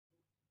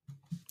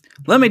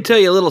Let me tell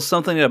you a little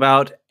something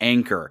about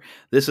Anchor.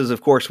 This is,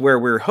 of course, where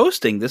we're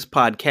hosting this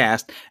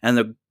podcast, and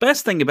the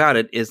best thing about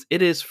it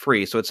is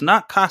free, so it's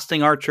not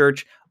costing our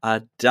church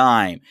a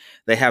dime.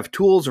 They have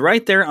tools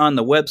right there on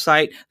the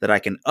website that I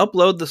can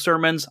upload the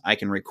sermons, I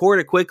can record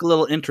a quick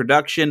little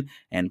introduction,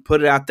 and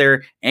put it out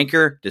there.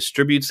 Anchor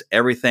distributes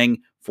everything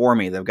for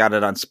me. They've got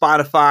it on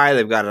Spotify,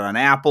 they've got it on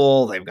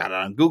Apple, they've got it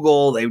on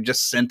Google, they've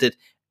just sent it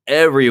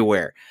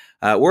everywhere.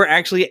 We're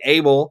actually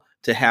able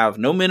to have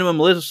no minimum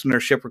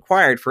listenership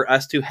required for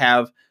us to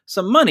have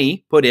some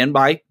money put in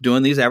by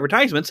doing these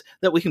advertisements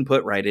that we can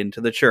put right into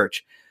the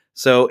church.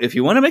 So if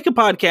you want to make a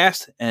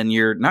podcast and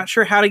you're not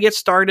sure how to get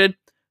started,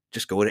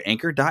 just go to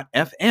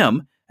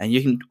anchor.fm, and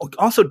you can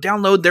also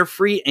download their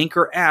free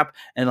Anchor app,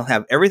 and it'll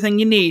have everything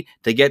you need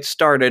to get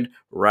started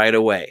right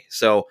away.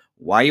 So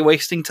why are you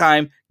wasting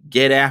time?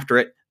 Get after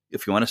it.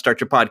 If you want to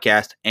start your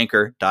podcast,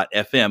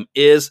 anchor.fm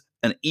is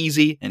an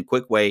easy and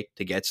quick way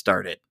to get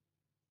started.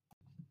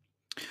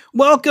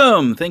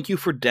 Welcome. Thank you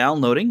for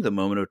downloading the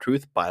Moment of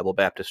Truth Bible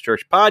Baptist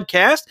Church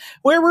podcast,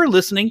 where we're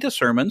listening to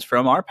sermons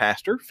from our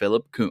pastor,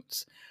 Philip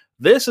Kuntz.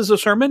 This is a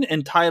sermon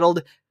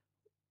entitled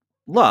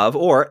Love,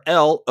 or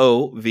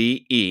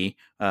L-O-V-E.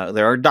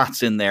 There are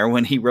dots in there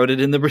when he wrote it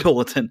in the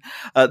bulletin.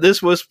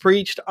 This was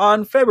preached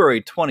on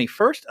February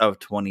 21st of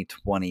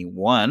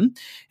 2021.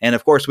 And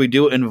of course, we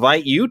do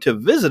invite you to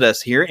visit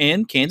us here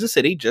in Kansas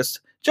City, just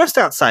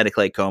outside of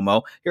Clay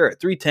Como, here at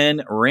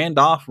 310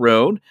 Randolph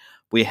Road.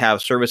 We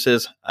have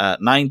services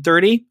at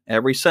 9:30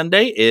 every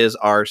Sunday is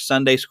our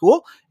Sunday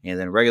school, and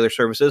then regular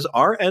services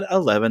are at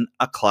 11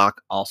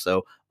 o'clock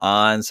also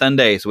on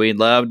Sundays. We'd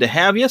love to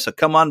have you, so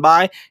come on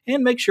by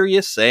and make sure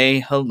you say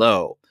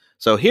hello.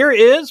 So here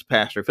is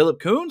Pastor Philip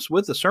Kuntz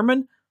with the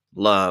sermon,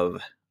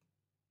 Love.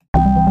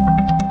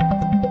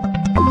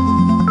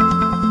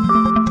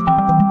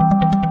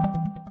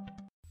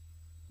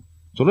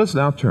 So let's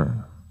now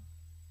turn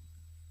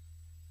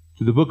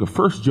to the book of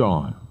 1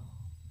 John.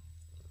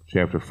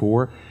 Chapter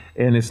 4,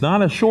 and it's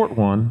not a short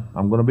one.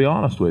 I'm going to be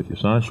honest with you.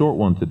 It's not a short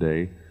one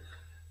today,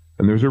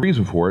 and there's a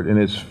reason for it, and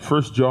it's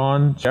 1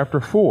 John chapter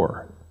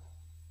 4,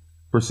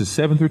 verses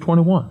 7 through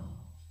 21.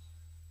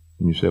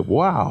 And you say,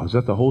 wow, is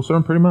that the whole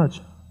sermon? Pretty much,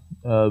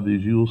 as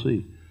you will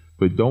see.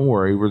 But don't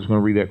worry, we're just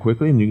going to read that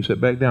quickly, and you can sit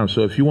back down.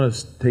 So if you want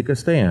to take a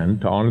stand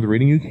to honor the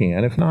reading, you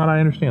can. If not, I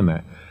understand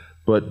that.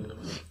 But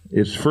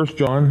it's 1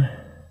 John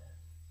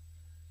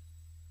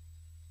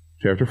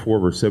chapter 4,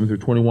 verse 7 through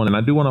 21. And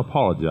I do want to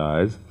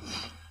apologize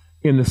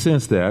in the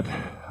sense that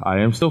I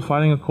am still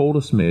fighting a cold a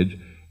smidge,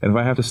 and if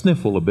I have to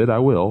sniffle a bit, I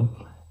will.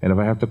 And if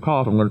I have to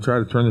cough, I'm going to try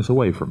to turn this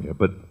away from you.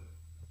 But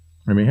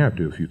I may have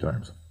to a few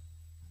times.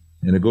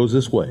 And it goes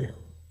this way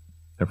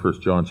in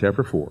 1 John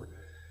chapter 4,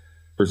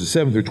 verses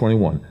 7 through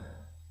 21.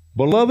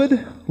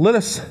 Beloved, let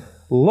us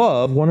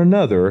love one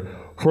another,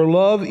 for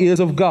love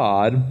is of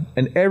God,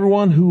 and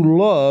everyone who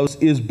loves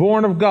is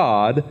born of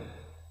God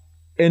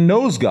and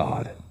knows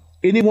God.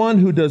 Anyone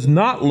who does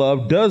not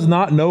love does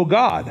not know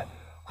God,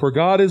 for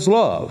God is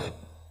love.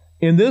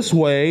 In this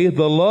way,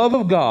 the love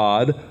of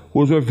God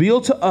was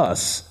revealed to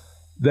us,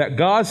 that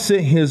God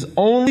sent His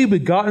only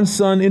begotten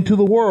Son into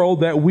the world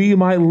that we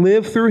might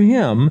live through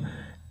Him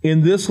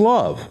in this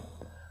love.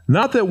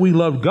 Not that we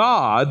loved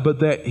God, but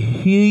that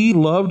He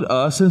loved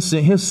us and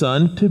sent His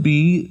Son to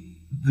be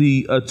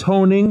the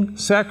atoning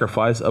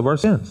sacrifice of our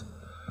sins.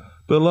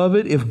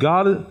 Beloved, if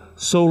God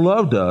so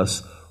loved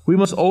us, we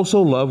must also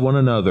love one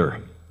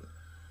another.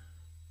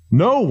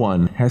 No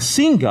one has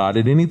seen God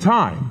at any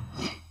time.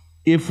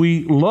 If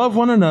we love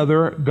one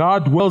another,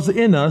 God dwells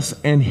in us,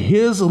 and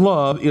His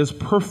love is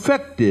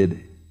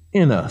perfected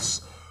in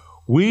us.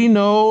 We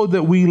know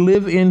that we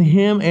live in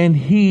Him and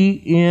He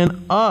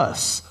in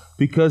us,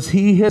 because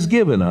He has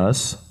given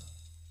us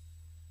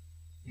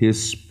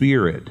His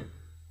Spirit.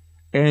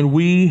 And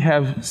we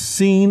have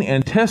seen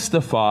and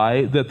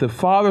testify that the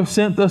Father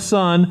sent the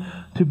Son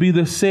to be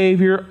the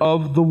Savior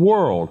of the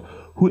world.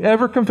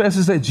 Whoever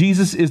confesses that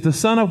Jesus is the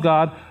Son of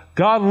God,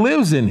 God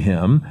lives in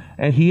Him,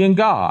 and He in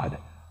God.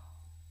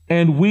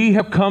 And we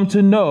have come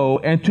to know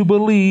and to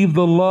believe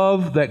the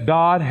love that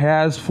God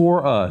has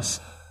for us.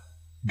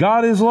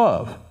 God is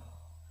love.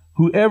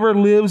 Whoever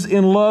lives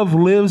in love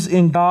lives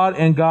in God,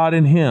 and God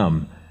in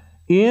him.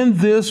 In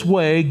this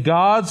way,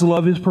 God's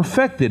love is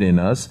perfected in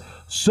us,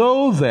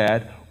 so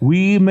that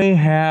we may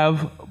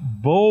have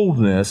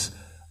boldness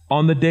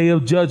on the day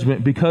of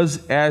judgment,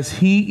 because as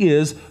He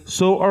is,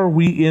 so are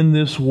we in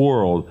this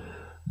world.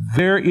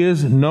 There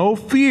is no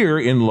fear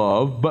in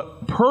love,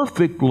 but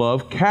perfect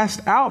love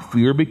casts out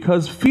fear,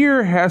 because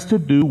fear has to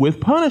do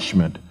with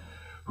punishment.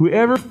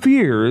 Whoever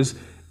fears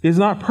is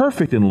not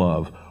perfect in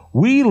love.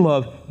 We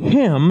love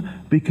Him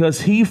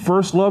because He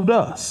first loved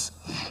us.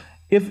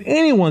 If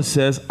anyone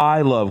says,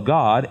 I love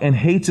God, and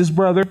hates his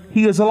brother,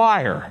 he is a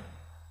liar.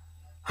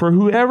 For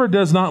whoever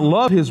does not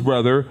love his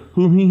brother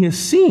whom he has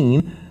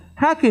seen,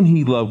 how can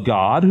he love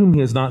God whom he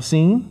has not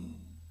seen?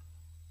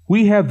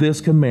 We have this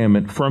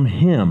commandment from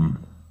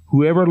Him: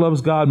 whoever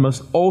loves God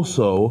must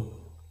also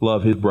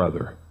love his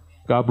brother.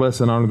 God bless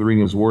and honor the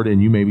reading of His word,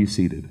 and you may be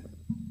seated.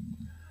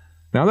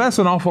 Now, that's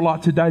an awful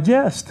lot to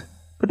digest,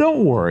 but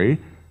don't worry.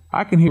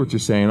 I can hear what you're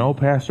saying. Oh,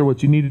 Pastor,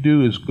 what you need to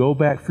do is go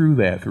back through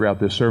that throughout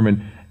this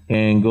sermon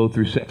and go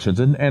through sections,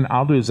 and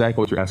I'll do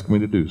exactly what you're asking me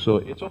to do. So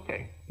it's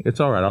okay. It's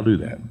all right. I'll do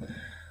that.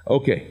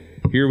 Okay,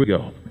 here we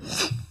go.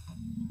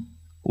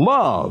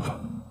 Love.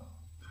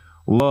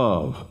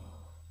 Love.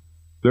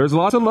 There's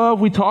lots of love.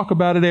 We talk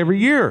about it every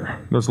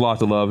year. There's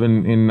lots of love.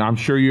 And I'm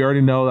sure you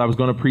already know I was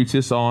going to preach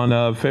this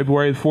on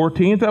February the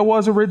 14th. That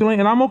was originally.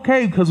 And I'm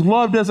okay because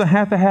love doesn't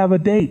have to have a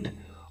date.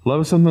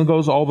 Love is something that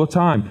goes all the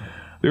time.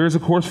 There is,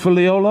 of course,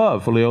 filial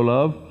love. Filial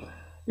love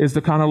is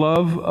the kind of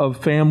love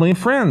of family and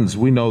friends.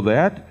 We know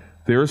that.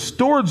 There's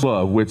storge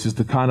love, which is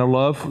the kind of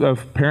love a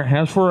parent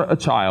has for a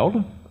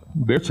child,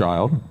 their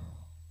child.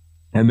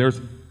 And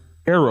there's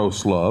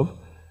eros love.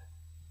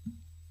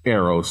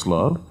 Eros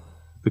love.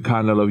 The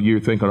kind of love you're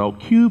thinking, oh,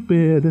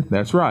 Cupid.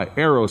 That's right,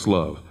 eros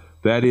love.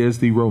 That is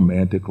the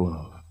romantic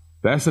love.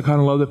 That's the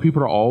kind of love that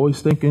people are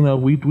always thinking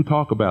of. We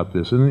talk about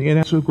this, and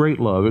that's a great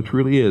love. It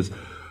truly is.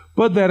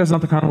 But that is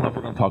not the kind of love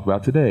we're going to talk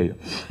about today.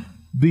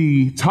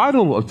 The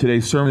title of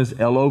today's sermon is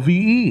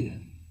L-O-V-E,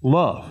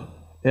 love,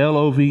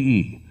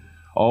 L-O-V-E.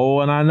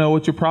 Oh, and I know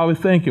what you're probably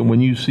thinking when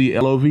you see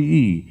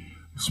L-O-V-E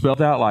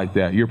spelled out like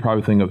that. You're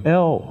probably thinking of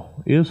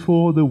L is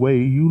for the way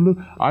you look.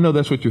 I know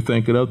that's what you're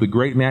thinking of, the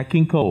great Nat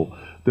King Cole.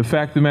 The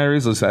fact of the matter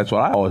is that's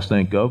what I always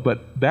think of,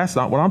 but that's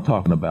not what I'm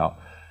talking about.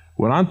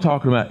 When I'm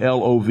talking about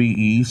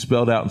L-O-V-E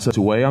spelled out in such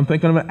a way, I'm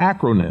thinking of an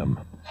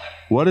acronym.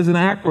 What is an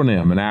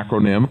acronym? An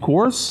acronym, of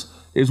course,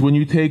 is when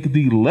you take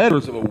the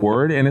letters of a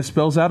word and it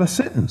spells out a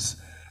sentence.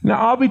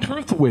 Now, I'll be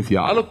truthful with you.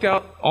 I looked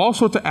out all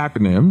sorts of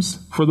acronyms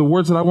for the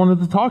words that I wanted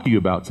to talk to you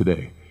about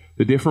today,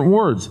 the different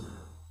words.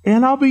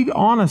 And I'll be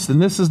honest,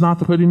 and this is not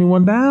to put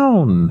anyone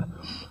down.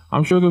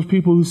 I'm sure there's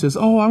people who says,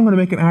 oh, I'm going to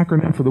make an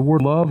acronym for the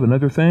word love and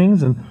other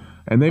things,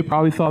 and they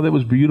probably thought it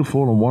was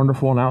beautiful and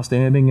wonderful and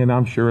outstanding, and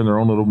I'm sure in their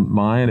own little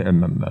mind,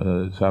 and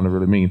it sounded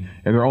really mean,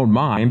 in their own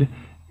mind,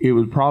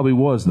 it probably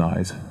was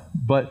nice,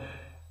 but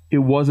it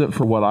wasn't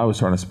for what I was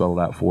trying to spell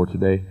it out for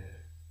today.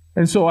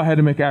 And so I had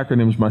to make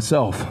acronyms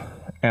myself,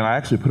 and I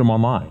actually put them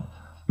online.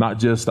 Not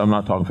just, I'm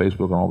not talking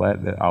Facebook and all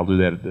that, I'll do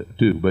that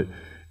too, but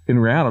in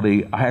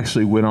reality, I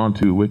actually went on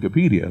to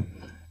Wikipedia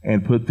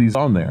and put these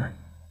on there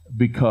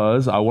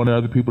because I wanted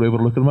other people to be able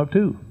to look them up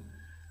too.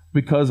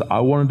 Because I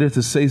wanted it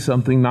to say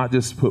something, not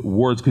just put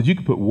words, because you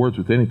can put words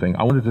with anything.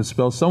 I wanted to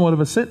spell somewhat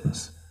of a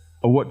sentence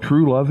of what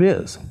true love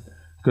is.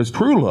 Because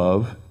true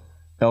love,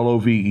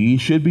 L-O-V-E,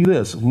 should be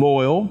this: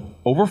 loyal,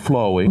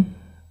 overflowing,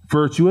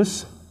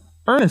 virtuous,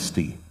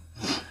 earnesty.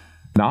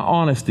 Not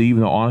honesty,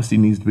 even though honesty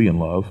needs to be in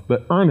love,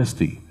 but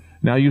earnesty.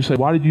 Now you say,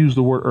 why did you use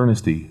the word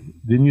earnesty?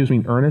 Didn't you just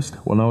mean earnest?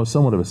 Well, no, it's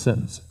somewhat of a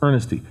sentence.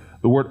 Earnesty.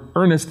 The word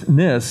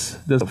earnestness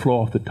doesn't flow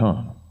off the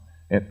tongue.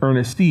 And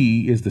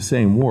earnesty is the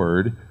same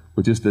word,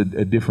 with just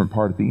a different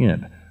part at the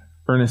end.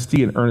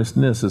 Earnesty and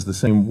earnestness is the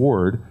same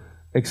word,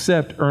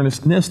 except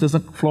earnestness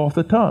doesn't flow off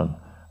the tongue.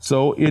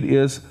 So it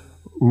is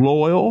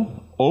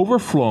loyal,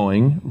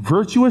 overflowing,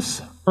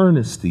 virtuous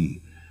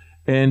earnesty.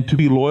 And to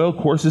be loyal, of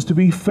course, is to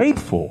be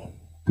faithful,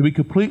 to be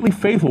completely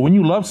faithful. When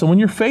you love someone,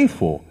 you're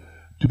faithful.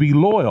 To be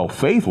loyal,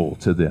 faithful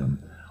to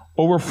them.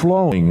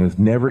 Overflowing is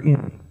never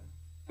ending.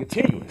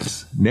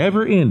 Continuous,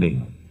 never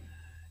ending.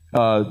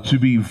 To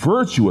be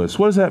virtuous,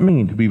 what does that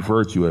mean, to be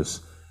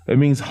virtuous? It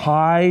means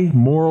high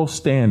moral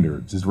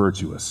standards is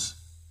virtuous.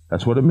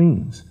 That's what it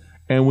means.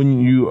 And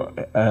when you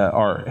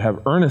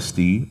have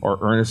earnesty or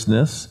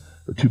earnestness,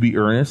 or to be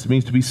earnest, it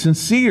means to be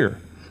sincere,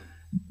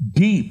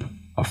 deep,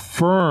 a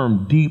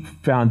firm, deep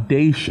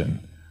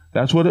foundation.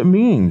 That's what it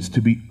means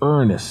to be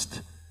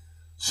earnest.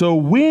 So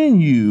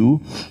when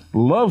you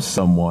love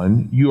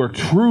someone, you are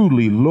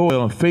truly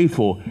loyal and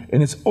faithful,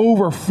 and it's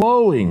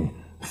overflowing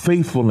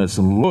faithfulness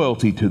and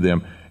loyalty to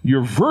them.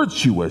 You're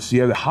virtuous.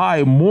 You have a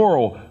high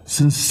moral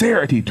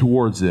sincerity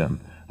towards them.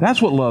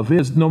 That's what love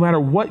is. No matter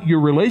what your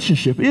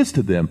relationship is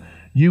to them,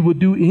 you would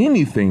do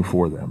anything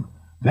for them.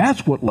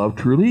 That's what love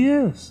truly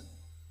is.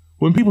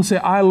 When people say,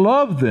 I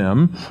love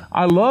them,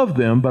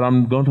 but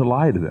I'm going to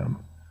lie to them.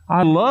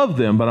 I love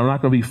them, but I'm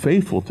not going to be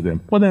faithful to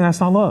them. Well, then that's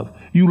not love.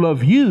 You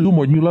love you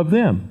more than you love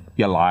them.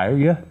 You liar,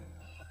 yeah.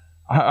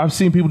 I've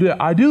seen people do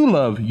that. I do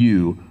love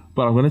you,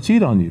 but I'm going to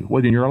cheat on you.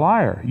 Well, then you're a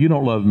liar. You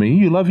don't love me.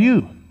 You love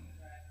you.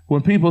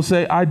 When people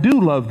say, I do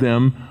love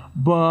them,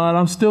 but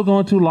I'm still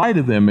going to lie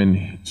to them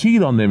and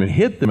cheat on them and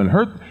hit them and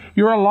hurt,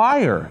 you're a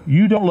liar.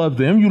 You don't love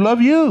them. You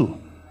love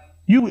you.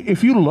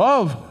 If you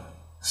love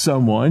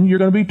someone, you're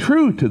going to be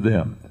true to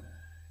them.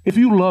 If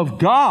you love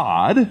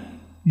God,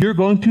 you're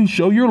going to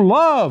show your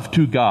love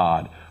to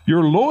God,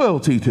 your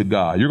loyalty to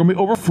God. You're going to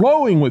be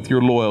overflowing with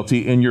your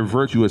loyalty and your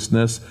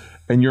virtuousness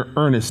and your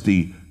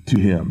earnesty to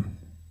Him.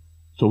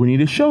 So we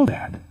need to show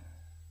that.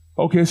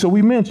 Okay, so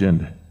we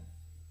mentioned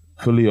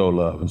filial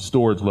love and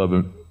storge love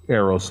and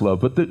eros love,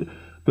 but the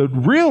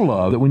real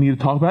love that we need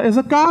to talk about is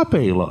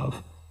agape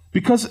love.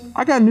 Because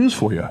I got news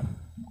for you.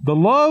 The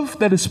love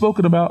that is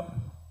spoken about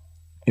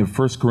in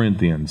 1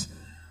 Corinthians,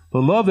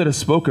 the love that is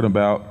spoken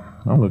about,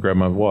 I'm going to grab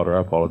my water,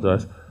 I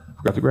apologize.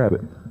 Forgot to grab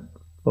it.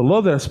 The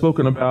love that's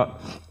spoken about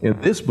in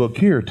this book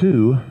here,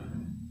 too,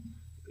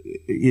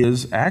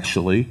 is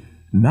actually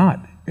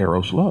not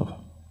Eros love.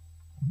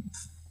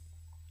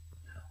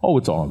 Oh,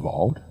 it's all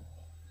involved.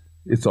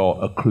 It's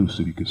all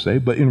occlusive, you could say.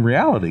 But in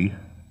reality,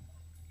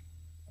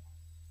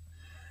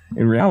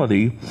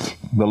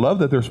 the love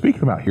that they're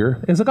speaking about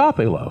here is agape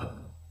love.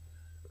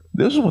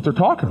 This is what they're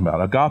talking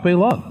about, agape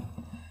love.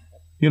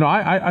 You know,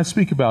 I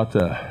speak about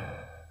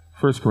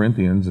 1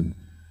 Corinthians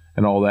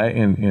and all that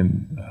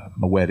in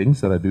the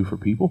weddings that I do for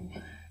people.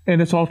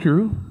 And it's all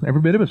true.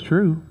 Every bit of it's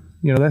true.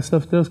 You know, that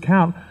stuff does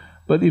count.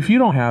 But if you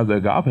don't have the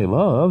agape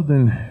love,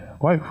 then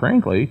quite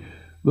frankly,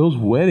 those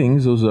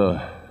weddings, those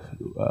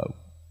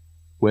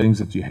weddings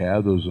that you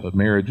have, those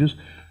marriages,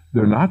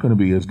 they're not going to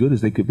be as good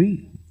as they could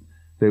be.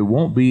 They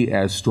won't be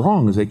as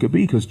strong as they could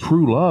be, because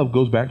true love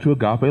goes back to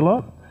agape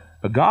love.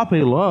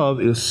 Agape love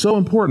is so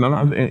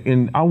important,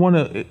 and I want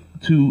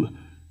to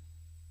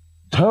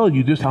tell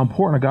you just how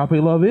important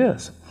agape love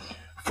is.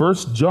 1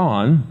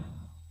 John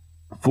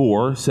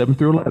 4, 7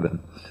 through 11.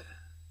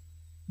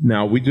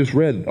 Now, we just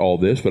read all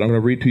this, but I'm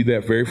going to read to you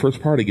that very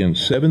first part again.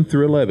 7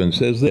 through 11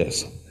 says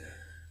this.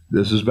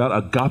 This is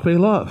about agape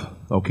love,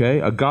 okay?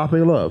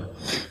 Agape love.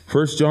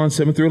 1 John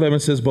 7 through 11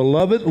 says,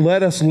 "Beloved,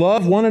 let us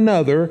love one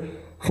another,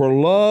 for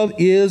love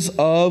is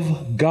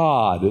of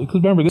God." Because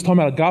remember, this is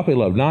talking about agape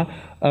love, not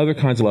other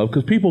kinds of love,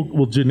 because people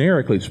will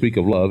generically speak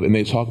of love, and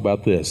they talk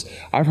about this.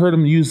 I've heard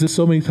them use this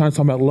so many times,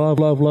 talking about love,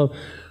 love, love.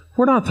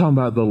 We're not talking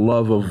about the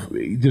love of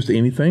just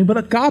anything, but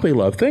agape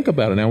love. Think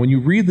about it now. When you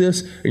read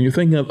this and you're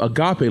thinking of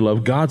agape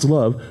love, God's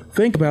love,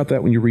 think about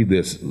that when you read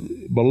this.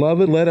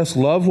 "Beloved, let us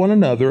love one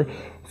another,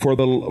 for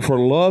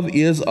love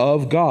is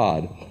of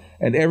God.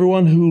 And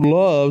everyone who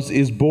loves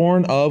is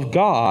born of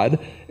God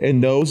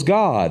and knows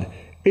God.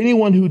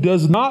 Anyone who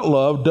does not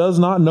love does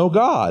not know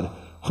God,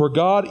 for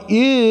God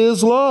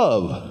is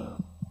love.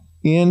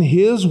 In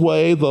his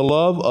way, the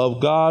love of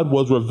God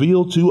was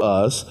revealed to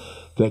us,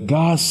 that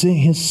God sent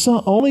his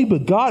Son, only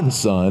begotten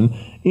Son,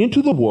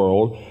 into the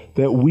world,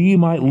 that we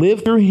might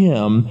live through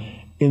him.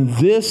 And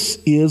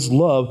this is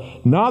love,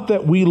 not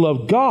that we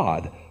loved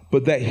God,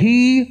 but that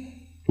he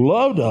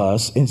loved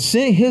us and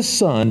sent his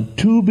Son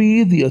to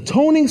be the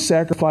atoning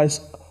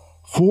sacrifice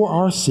for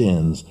our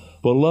sins.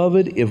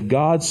 Beloved, if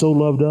God so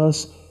loved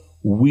us,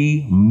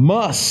 we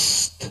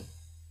must,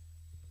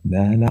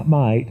 not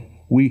might,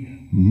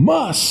 we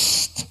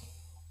must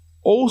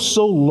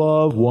also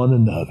love one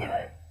another."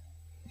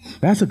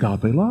 That's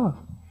agape love.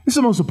 It's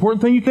the most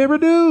important thing you can ever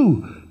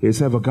do, is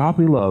have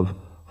agape love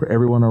for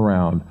everyone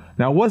around.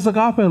 Now, what's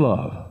agape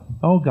love?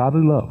 Oh,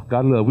 godly love.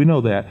 Godly love. We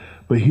know that.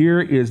 But here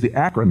is the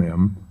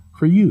acronym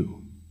for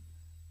you.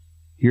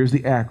 Here's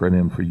the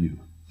acronym for you.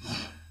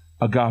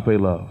 Agape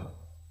love.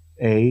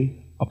 A,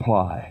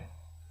 apply.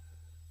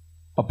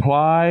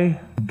 Apply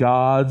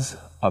God's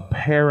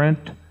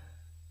apparent,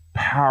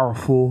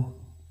 powerful,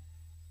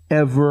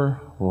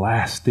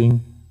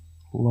 everlasting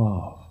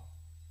love.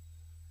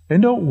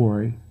 And don't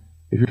worry,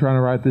 if you're trying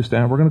to write this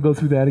down, we're going to go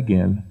through that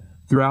again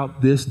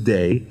throughout this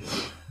day.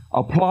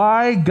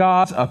 Apply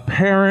God's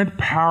apparent,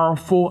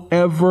 powerful,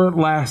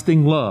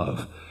 everlasting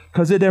love,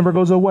 because it never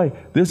goes away.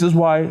 This is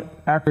why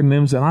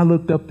acronyms, and I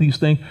looked up these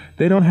things,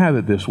 they don't have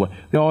it this way.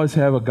 They always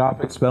have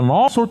agape spelling,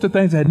 all sorts of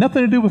things that had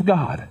nothing to do with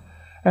God.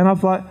 And I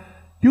thought,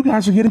 you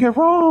guys are getting it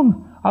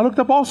wrong. I looked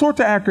up all sorts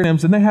of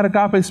acronyms, and they had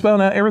agape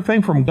spelling out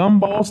everything from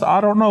gumballs to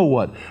I don't know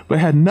what, but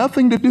it had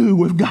nothing to do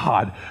with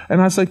God.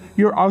 And I was like,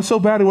 I was so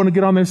bad I want to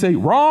get on there and say,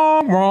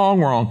 wrong, wrong,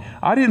 wrong.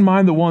 I didn't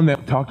mind the one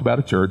that talked about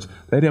a church.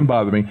 They didn't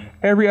bother me.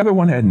 Every other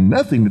one had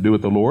nothing to do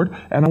with the Lord.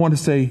 And I want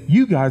to say,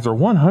 you guys are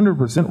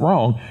 100%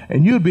 wrong.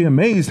 And you'd be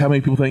amazed how many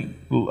people think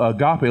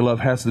agape love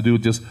has to do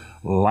with just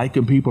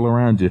liking people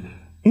around you.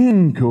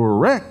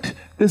 Incorrect.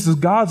 This is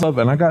God's love.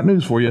 And I got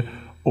news for you.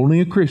 Only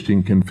a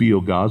Christian can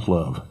feel God's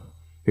love.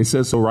 It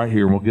says so right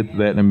here, and we'll get to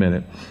that in a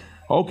minute.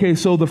 Okay,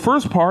 so the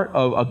first part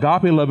of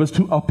agape love is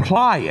to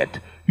apply it.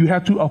 You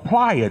have to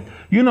apply it.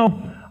 You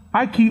know,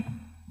 I keep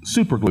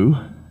super glue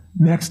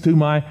next to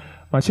my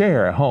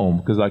chair at home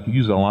because I can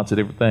use it on lots of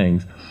different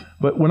things.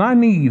 But when I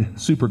need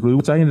super glue,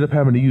 which I ended up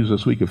having to use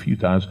this week a few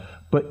times,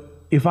 but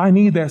if I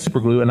need that super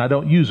glue and I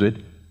don't use it,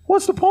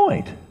 what's the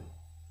point?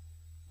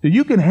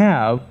 You can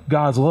have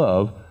God's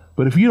love,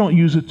 but if you don't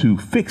use it to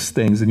fix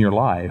things in your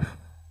life,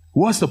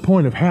 what's the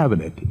point of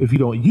having it if you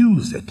don't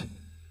use it?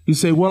 You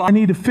say, well, I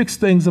need to fix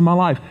things in my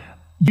life.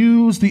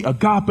 Use the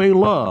agape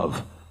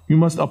love. You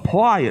must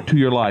apply it to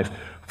your life.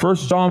 1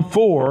 John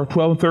 4,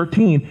 12 and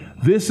 13,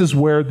 this is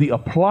where the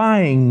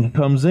applying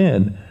comes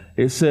in.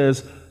 It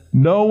says,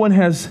 no one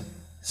has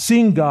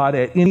seen God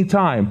at any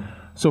time.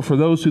 So for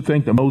those who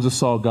think that Moses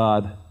saw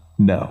God,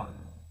 no.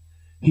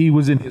 He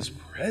was in his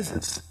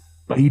presence,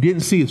 but he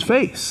didn't see his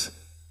face.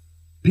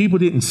 People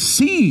didn't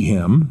see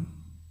him.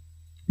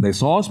 They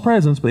saw his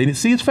presence, but they didn't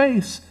see his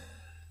face.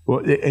 Well,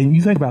 and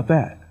you think about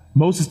that.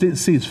 Moses didn't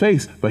see his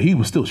face, but he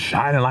was still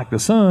shining like the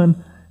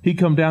sun. He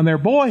come down there,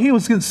 boy, he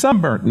was getting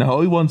sunburnt. No,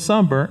 he wasn't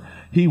sunburnt.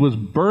 He was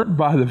burnt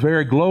by the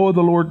very glow of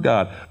the Lord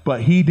God,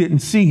 but he didn't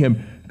see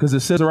him Because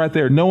it says it right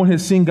there, no one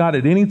has seen God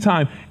at any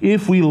time.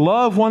 If we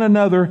love one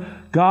another,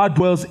 God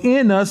dwells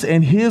in us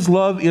and his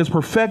love is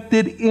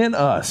perfected in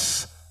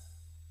us.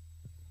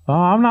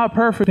 I'm not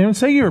perfect. I didn't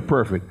say you're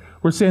perfect.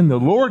 We're saying the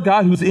Lord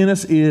God who's in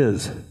us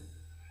is.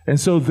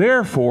 And so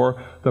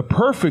therefore, the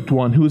perfect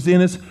one who is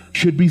in us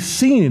should be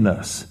seen in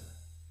us.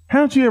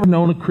 Haven't you ever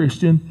known a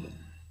Christian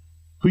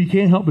who you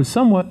can't help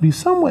but be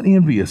somewhat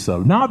envious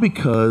of? Not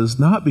because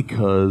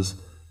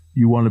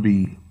you want to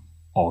be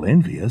all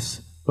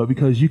envious, but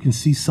because you can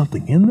see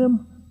something in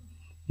them.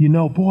 You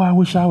know, boy, I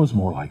wish I was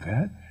more like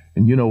that.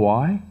 And you know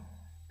why?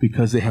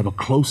 Because they have a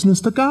closeness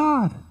to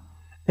God.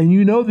 And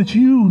you know that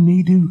you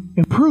need to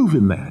improve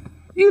in that.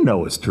 You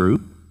know it's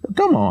true.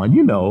 Come on,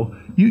 you know.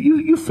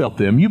 You felt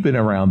them. You've been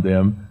around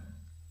them.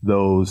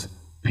 Those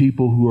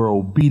people who are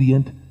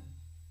obedient.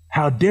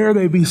 How dare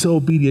they be so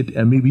obedient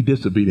and me be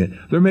disobedient?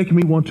 They're making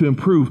me want to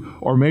improve,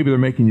 or maybe they're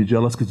making you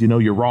jealous because you know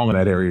you're wrong in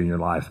that area in your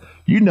life.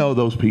 You know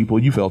those people.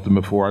 You felt them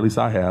before, at least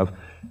I have.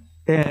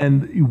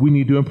 And we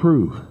need to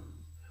improve.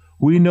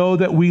 We know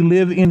that we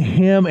live in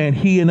him and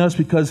he in us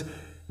because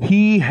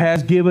he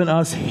has given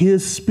us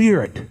his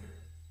Spirit.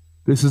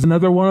 This is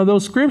another one of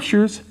those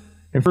scriptures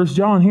in 1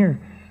 John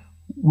here.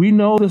 We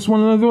know this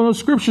another one of those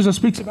scriptures that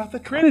speaks about the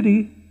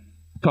Trinity.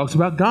 Talks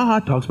about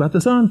God, talks about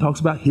the Son, talks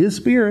about his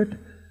Spirit.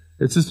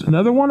 It's just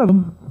another one of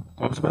them.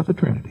 Talks about the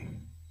Trinity.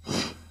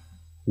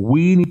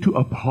 We need to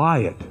apply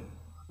it.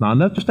 Not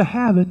enough just to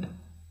have it.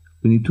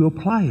 We need to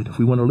apply it if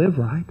we want to live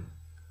right.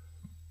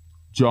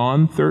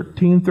 John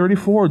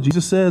 13:34,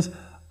 Jesus says,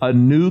 a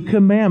new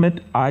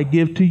commandment I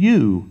give to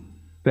you,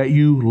 that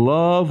you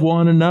love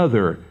one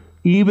another,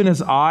 even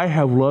as I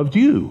have loved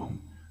you,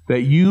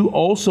 that you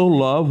also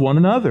love one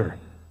another.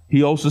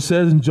 He also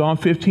says in John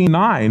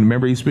 15:9,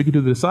 remember he's speaking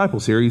to the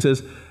disciples here, he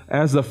says,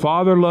 as the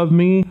Father loved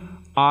me,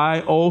 I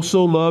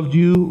also loved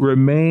you,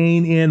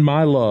 remain in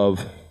my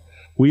love.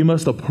 We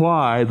must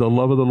apply the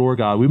love of the Lord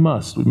God. We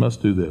must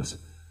do this.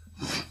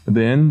 And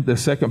then the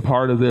second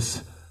part of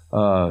this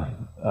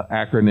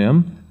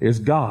acronym is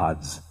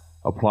God's.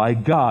 Apply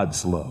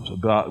God's love.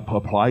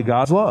 Apply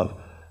God's love.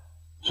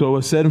 So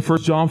it said in 1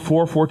 John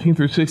 4:14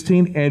 through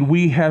 16, and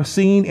we have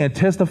seen and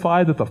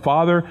testified that the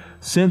Father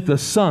sent the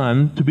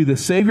Son to be the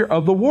Savior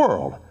of the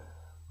world.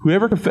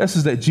 Whoever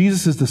confesses that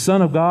Jesus is the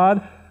Son of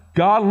God,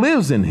 God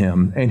lives in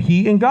him, and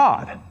he in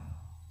God.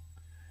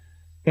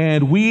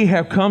 And we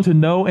have come to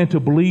know and to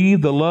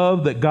believe the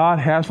love that God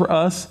has for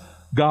us.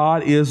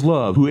 God is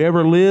love.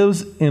 Whoever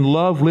lives in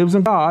love lives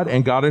in God,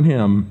 and God in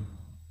him.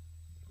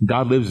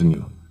 God lives in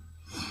you.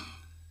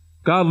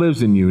 God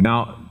lives in you.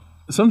 Now,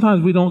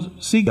 sometimes we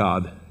don't see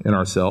God in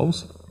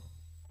ourselves,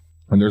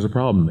 and there's a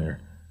problem there.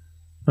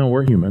 No,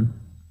 we're human.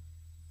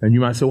 And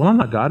you might say, well, I'm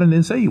not God, and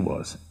didn't say you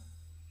was.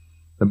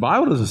 The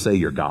Bible doesn't say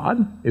you're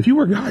God. If you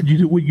were God,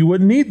 you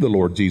wouldn't need the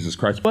Lord Jesus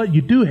Christ. But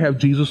you do have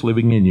Jesus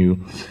living in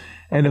you.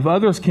 And if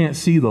others can't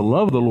see the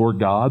love of the Lord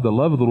God, the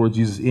love of the Lord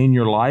Jesus in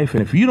your life,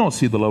 and if you don't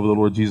see the love of the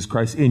Lord Jesus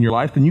Christ in your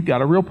life, then you've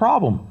got a real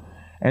problem.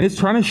 And it's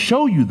trying to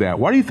show you that.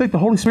 Why do you think the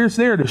Holy Spirit's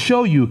there? To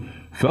show you,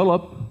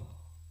 Philip,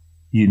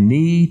 you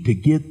need to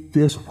get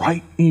this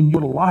right in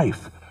your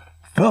life.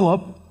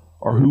 Philip,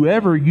 or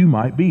whoever you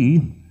might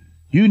be,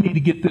 you need to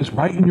get this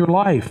right in your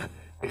life.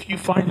 If you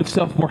find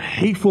yourself more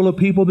hateful of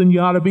people than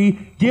you ought to be,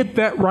 get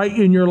that right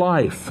in your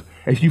life.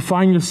 If you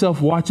find yourself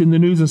watching the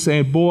news and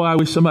saying, boy, I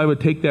wish somebody would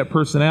take that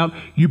person out,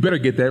 you better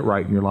get that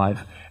right in your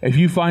life. If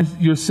you find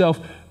yourself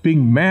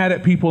being mad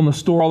at people in the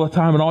store all the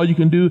time and all you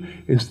can do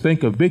is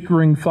think of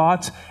bickering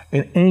thoughts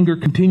and anger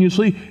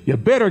continuously, you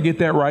better get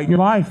that right in your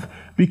life,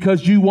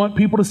 because you want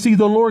people to see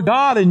the Lord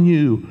God in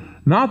you,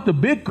 not the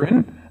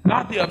bickering,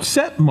 not the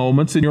upset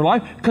moments in your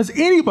life, because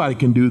anybody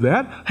can do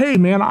that. Hey,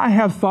 man, I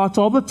have thoughts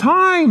all the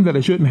time that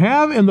I shouldn't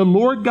have, and the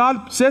Lord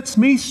God sets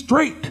me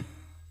straight.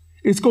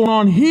 It's going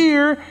on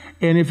here,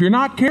 and if you're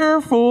not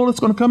careful, it's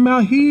going to come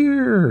out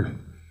here.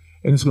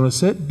 And it's going to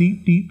set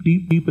deep, deep,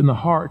 deep, deep in the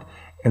heart,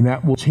 and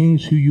that will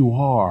change who you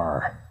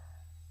are.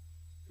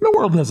 The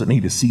world doesn't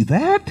need to see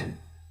that.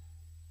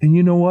 And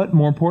you know what?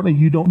 More importantly,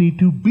 you don't need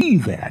to be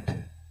that.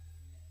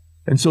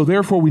 And so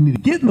therefore, we need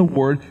to get in the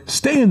Word,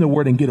 stay in the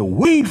Word, and get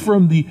away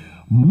from the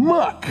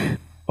muck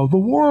of the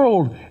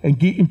world and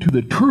get into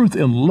the truth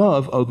and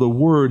love of the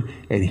Word,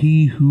 and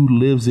He who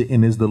lives it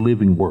and is the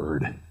living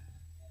Word.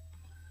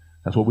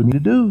 That's what we need to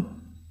do.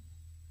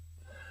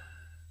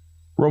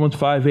 Romans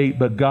 5:8,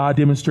 but God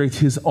demonstrates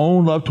His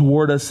own love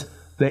toward us,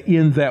 that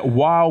in that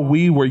while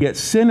we were yet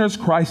sinners,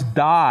 Christ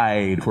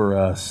died for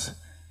us.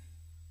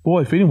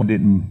 Boy, if anyone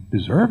didn't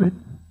deserve it,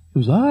 it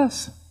was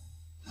us.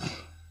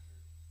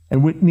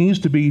 And it needs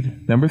to be,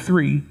 number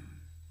 3, it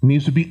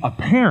needs to be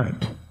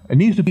apparent. It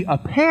needs to be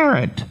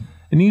apparent.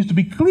 It needs to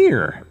be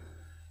clear.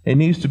 It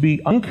needs to be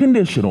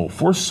unconditional,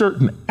 for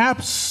certain,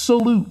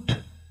 absolute.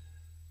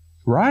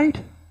 Right?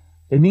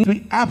 It needs to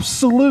be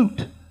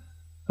absolute.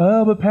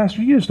 But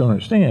Pastor, you just don't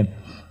understand.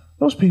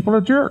 Those people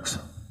are jerks.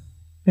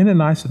 Isn't it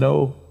nice to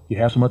know you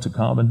have so much in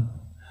common?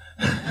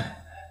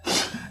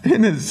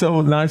 Isn't it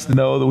so nice to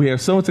know that we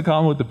have so much in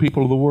common with the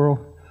people of the world?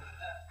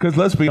 Because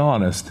let's be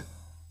honest,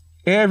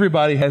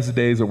 Everybody has the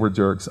days that we're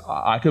jerks.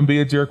 I can be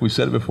a jerk. We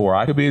said it before.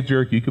 I could be a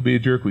jerk. You could be a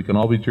jerk. We can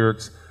all be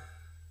jerks.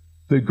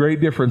 The great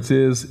difference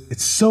is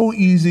it's so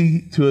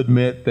easy to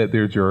admit that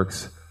they're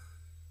jerks.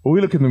 But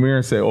we look in the mirror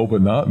and say, oh,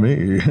 but not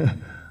me.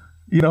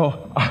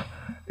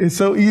 It's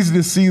so easy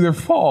to see their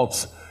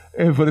faults,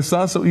 but it's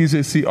not so easy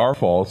to see our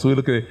faults. So we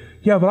look at it,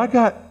 yeah, but I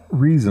got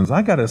reasons.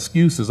 I got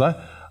excuses.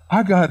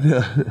 I got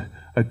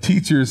a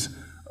teacher's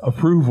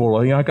approval.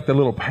 I got the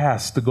little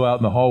pass to go out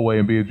in the hallway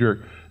and be a jerk.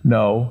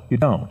 No, you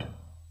don't.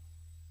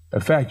 In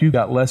fact, you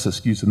got less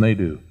excuse than they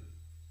do.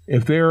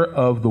 If they're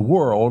of the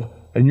world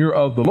and you're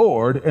of the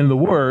Lord and the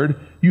Word,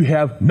 you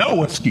have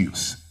no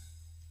excuse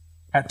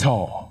at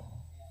all.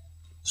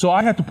 So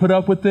I have to put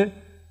up with it.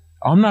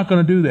 I'm not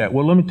going to do that.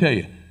 Well, let me tell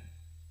you,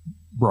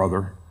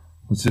 brother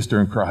and sister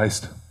in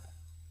Christ,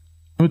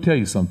 let me tell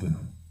you something.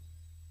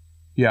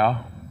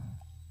 Yeah,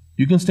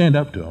 you can stand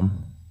up to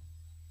them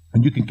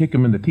and you can kick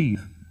them in the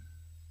teeth,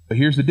 but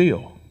here's the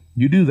deal.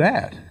 You do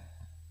that,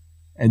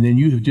 and then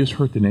you have just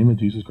hurt the name of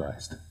Jesus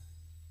Christ.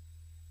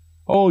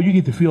 Oh, you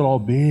get to feel all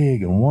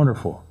big and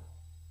wonderful,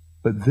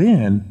 but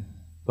then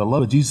the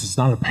love of Jesus is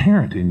not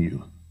apparent in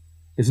you.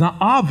 It's not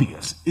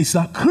obvious. It's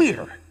not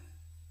clear.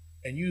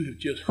 And you have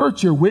just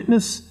hurt your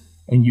witness,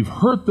 and you've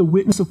hurt the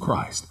witness of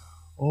Christ.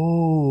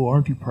 Oh,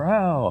 aren't you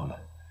proud?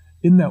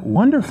 Isn't that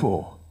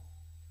wonderful?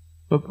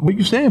 But what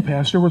you're saying,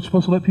 Pastor, we're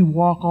supposed to let people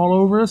walk all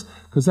over us?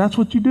 Because that's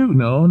what you do.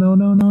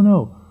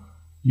 No.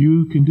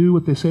 You can do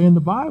what they say in the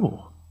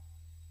Bible.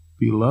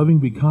 Be loving,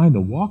 be kind,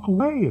 and walk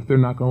away. If they're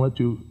not going to let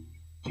you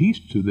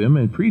teach to them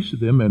and preach to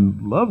them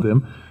and love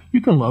them,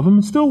 you can love them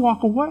and still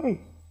walk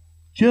away.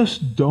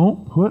 Just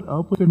don't put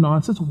up with their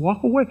nonsense.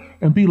 Walk away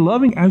and be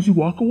loving as you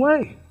walk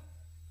away.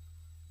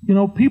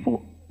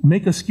 People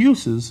make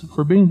excuses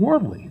for being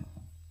worldly.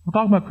 I'm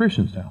talking about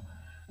Christians now.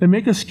 They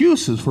make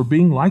excuses for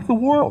being like the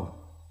world.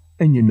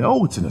 And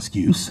it's an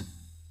excuse.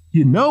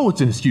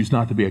 It's an excuse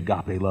not to be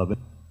agape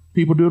loving.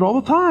 People do it all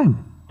the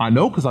time. I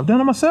know because I've done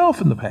it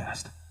myself in the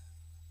past.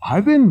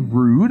 I've been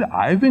rude.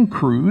 I've been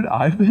crude.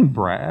 I've been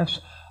brash.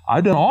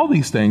 I've done all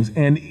these things,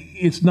 and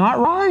it's not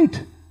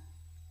right.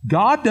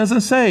 God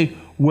doesn't say,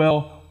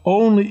 well,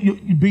 only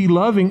you be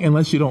loving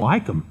unless you don't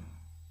like them.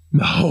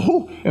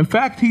 No. In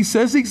fact, he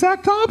says the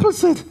exact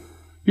opposite.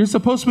 You're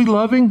supposed to be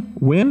loving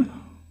when?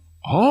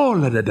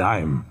 All of the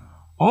time.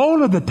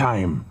 All of the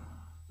time.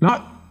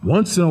 Not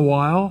once in a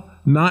while.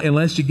 Not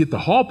unless you get the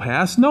hall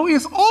pass. No,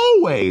 it's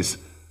always.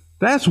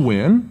 That's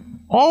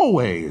when.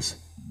 Always.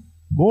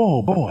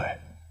 Oh, boy.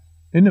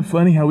 Isn't it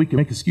funny how we can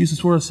make excuses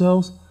for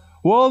ourselves?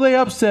 Well, they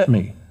upset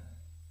me.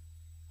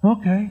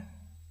 Okay.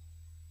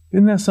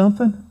 Isn't that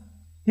something?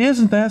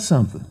 Isn't that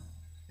something?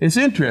 It's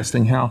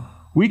interesting how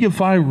we can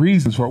find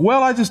reasons for it.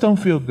 Well, I just don't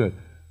feel good.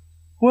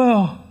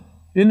 Well,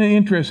 isn't it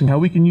interesting how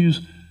we can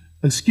use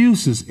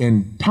excuses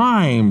and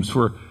times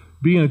for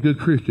being a good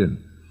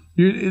Christian?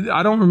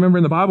 I don't remember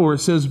in the Bible where it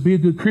says be a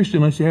good Christian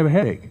unless you have a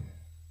headache.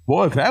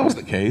 Boy, if that was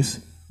the case,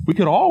 we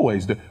could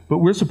always do. But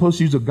we're supposed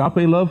to use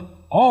agape love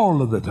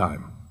all of the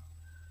time.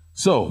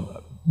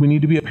 So we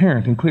need to be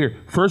apparent and clear.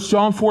 1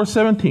 John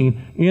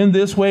 4:17, in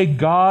this way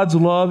God's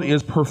love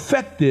is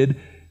perfected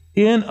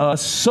in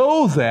us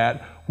so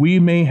that we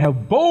may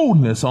have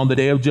boldness on the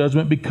day of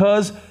judgment,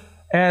 because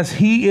as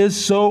he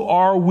is, so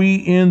are we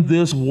in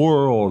this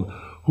world.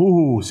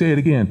 Ooh, say it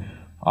again.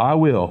 I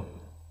will,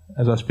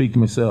 as I speak to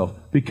myself.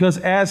 Because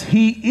as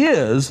he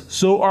is,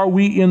 so are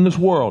we in this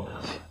world.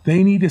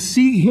 They need to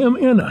see him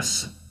in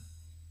us.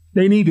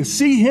 They need to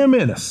see him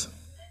in us.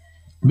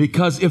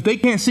 Because if they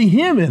can't see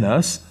him in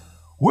us,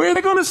 where are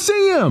they going to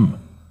see him?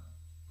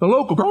 The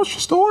local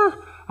grocery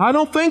store? I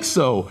don't think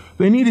so.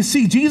 They need to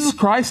see Jesus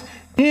Christ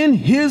in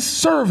his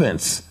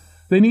servants.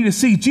 They need to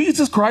see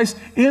Jesus Christ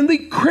in the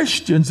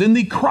Christians, in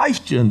the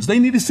Christians. They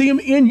need to see him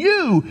in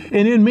you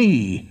and in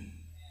me.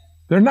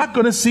 They're not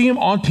going to see him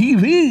on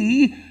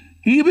TV,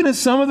 even if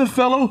some of the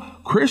fellow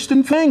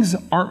Christian things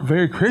aren't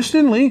very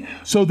Christianly.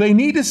 So they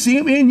need to see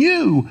him in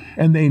you,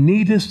 and they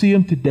need to see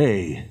him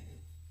today.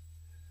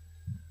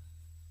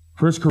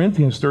 1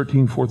 Corinthians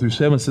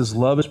 13:4-7 says,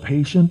 love is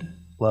patient,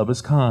 love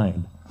is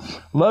kind.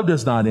 Love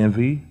does not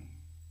envy,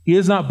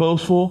 is not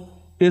boastful,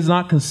 is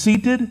not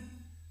conceited,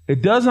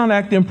 it does not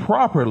act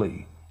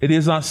improperly, it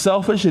is not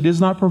selfish, it is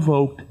not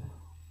provoked,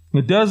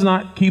 it does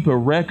not keep a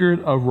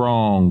record of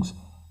wrongs.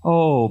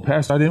 Oh,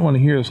 Pastor, I didn't want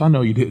to hear this. I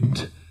know you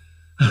didn't.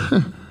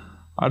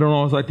 I don't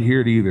always like to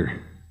hear it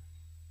either,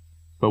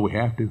 but we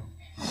have to.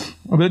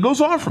 But it goes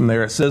on from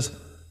there. It says,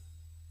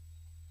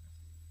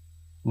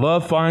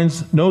 love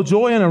finds no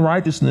joy in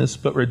unrighteousness,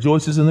 but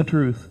rejoices in the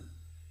truth.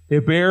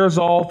 It bears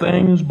all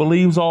things,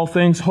 believes all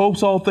things,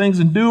 hopes all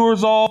things,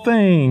 endures all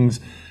things.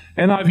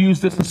 And I've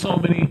used this in so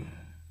many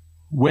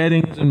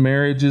weddings and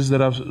marriages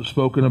that I've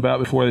spoken about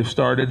before they've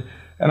started.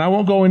 And I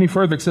won't go any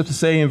further except to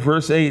say in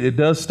verse 8, it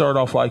does start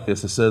off like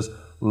this. It says,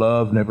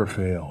 love never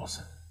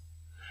fails.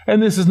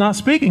 And this is not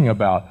speaking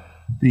about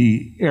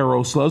the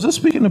eros love. It's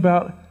speaking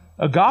about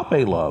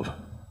agape love.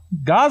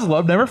 God's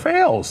love never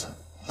fails.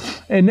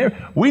 And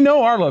we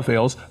know our love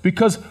fails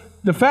because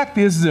the fact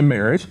is in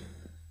marriage,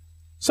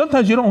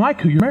 Sometimes you don't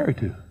like who you're married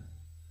to.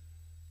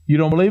 You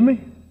don't believe me?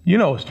 You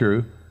know it's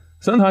true.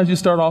 Sometimes you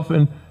start off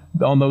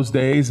on those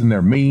days and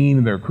they're mean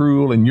and they're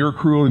cruel and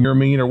you're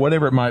mean or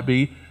whatever it might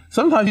be.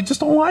 Sometimes you just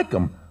don't like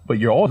them, but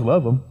you always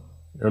love them,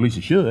 or at least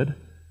you should.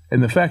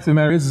 And the fact of the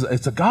matter is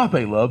it's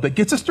agape love that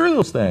gets us through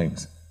those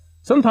things.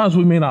 Sometimes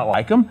we may not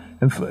like them,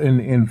 and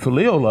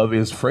phileo love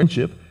is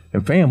friendship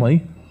and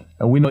family.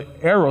 And we know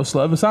eros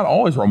love is not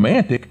always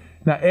romantic.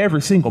 Not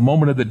every single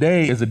moment of the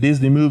day is a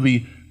Disney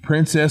movie,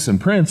 princess and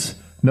prince.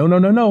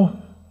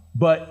 No.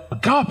 But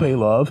agape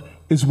love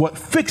is what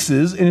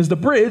fixes and is the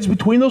bridge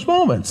between those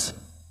moments.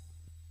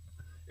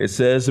 It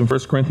says in 1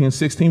 Corinthians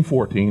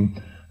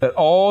 16:14 that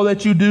all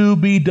that you do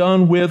be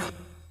done with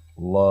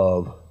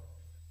love.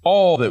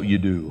 All that you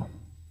do.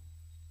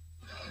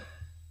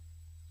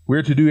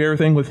 We're to do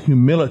everything with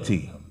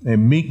humility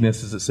and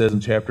meekness, as it says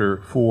in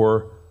chapter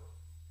 4,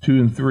 2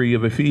 and 3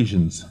 of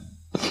Ephesians.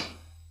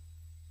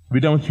 Be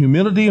done with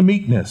humility and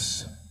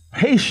meekness,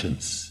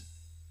 patience,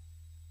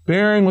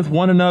 bearing with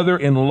one another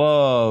in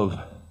love.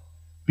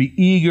 Be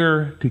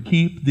eager to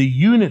keep the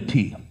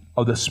unity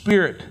of the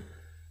Spirit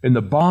in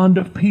the bond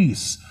of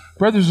peace.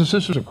 Brothers and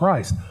sisters of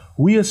Christ,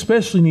 we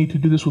especially need to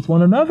do this with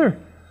one another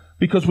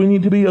because we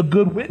need to be a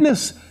good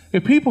witness.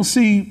 If people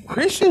see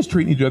Christians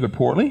treating each other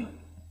poorly,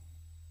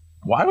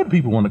 why would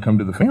people want to come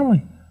to the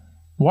family?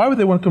 Why would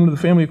they want to come to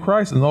the family of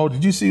Christ? And, oh,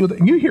 did you see what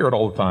you hear it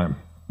all the time.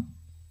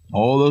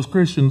 All those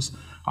Christians,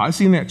 I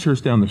seen that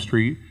church down the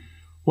street.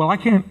 Well, I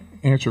can't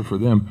answer for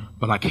them,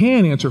 but I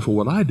can answer for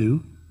what I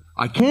do.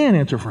 I can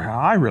answer for how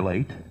I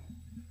relate.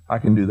 I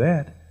can do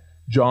that.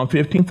 John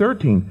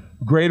 15:13.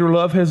 Greater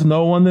love has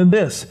no one than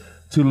this,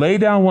 to lay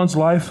down one's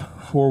life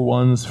for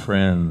one's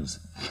friends.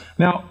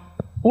 Now,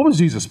 what was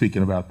Jesus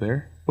speaking about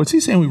there? Was he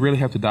saying we really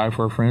have to die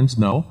for our friends?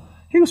 No.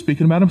 He was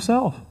speaking about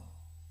himself.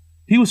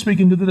 He was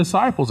speaking to the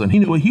disciples, and he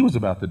knew what he was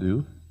about to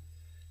do.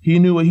 He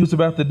knew what he was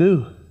about to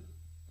do.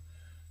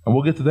 And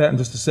we'll get to that in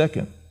just a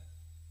second.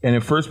 And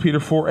in 1 Peter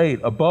 4:8,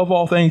 above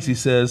all things,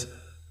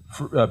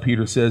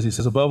 Peter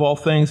says, above all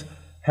things,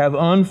 have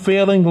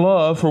unfailing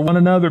love for one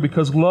another,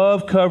 because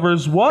love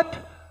covers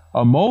what?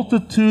 A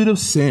multitude of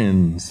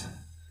sins.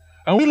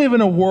 And we live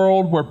in a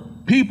world where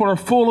people are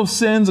full of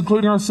sins,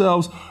 including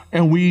ourselves,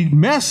 and we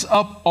mess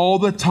up all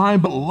the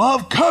time, but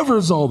love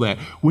covers all that.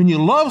 When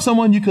you love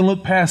someone, you can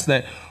look past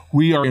that.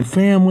 We are in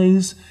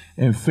families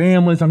and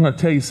families. I'm going to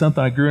tell you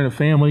something. I grew in a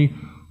family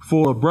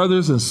full of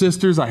brothers and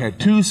sisters. I had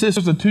 2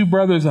 sisters and 2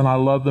 brothers, and I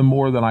love them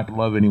more than I could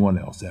love anyone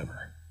else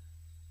ever.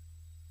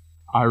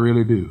 I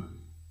really do.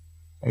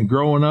 And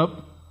growing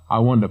up, I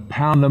wanted to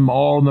pound them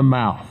all in the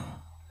mouth.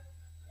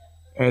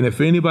 And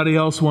if anybody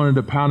else wanted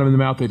to pound them in the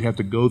mouth, they'd have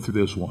to go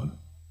through this one.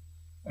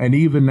 And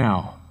even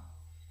now,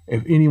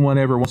 if anyone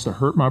ever wants to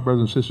hurt my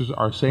brothers and sisters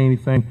or say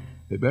anything,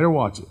 they better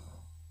watch it.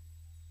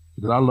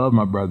 Because I love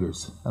my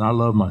brothers and I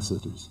love my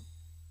sisters.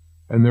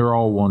 And they're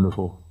all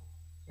wonderful.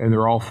 And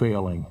they're all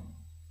failing.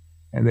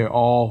 And they're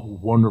all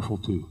wonderful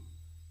too.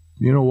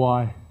 You know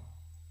why?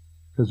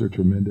 Because they're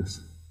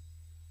tremendous.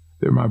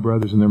 They're my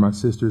brothers and they're my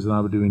sisters, and I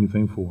would do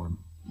anything for them.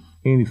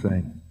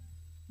 Anything.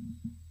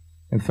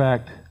 In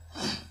fact,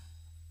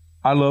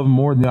 I love them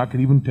more than I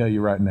could even tell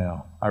you right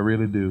now. I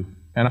really do.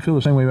 And I feel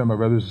the same way about my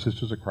brothers and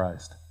sisters of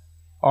Christ.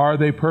 Are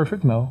they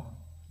perfect? No.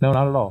 No,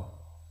 not at all.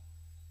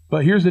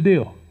 But here's the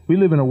deal. We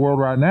live in a world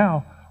right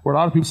now where a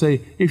lot of people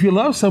say, if you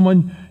love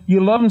someone, you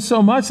love them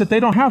so much that they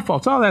don't have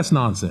faults. Oh, that's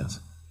nonsense.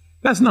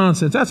 That's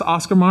nonsense. That's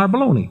Oscar Mayer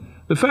baloney.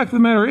 The fact of the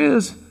matter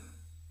is,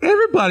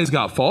 everybody's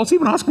got faults.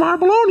 Even Oscar Mayer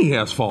baloney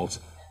has faults.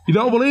 You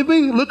don't believe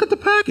me? Look at the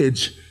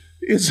package.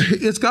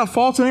 It's got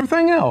faults and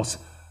everything else.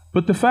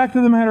 But the fact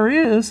of the matter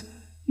is,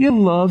 you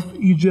love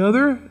each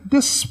other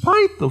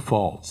despite the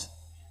faults.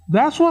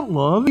 That's what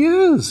love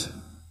is.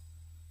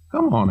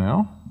 Come on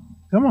now.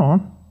 Come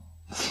on.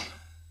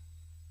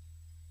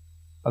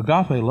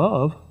 Agape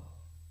love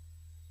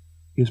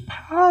is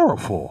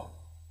powerful.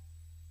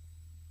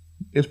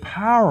 It's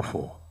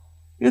powerful.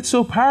 It's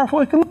so powerful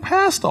it can look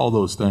past all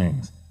those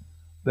things.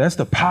 That's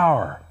the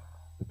power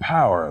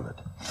of it.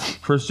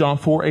 1 John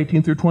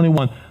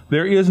 4:18-21.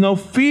 There is no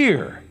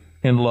fear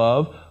in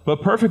love,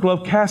 but perfect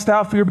love casts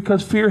out fear,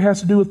 because fear has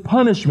to do with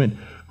punishment.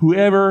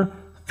 Whoever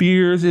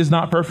fears is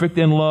not perfect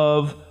in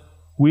love.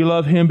 We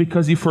love him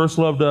because he first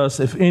loved us.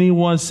 If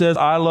anyone says,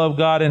 I love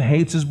God, and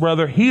hates his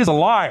brother, he is a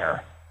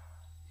liar.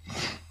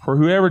 For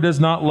whoever does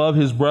not love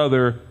his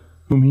brother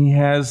whom he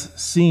has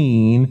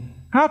seen,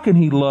 how can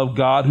he love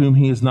God whom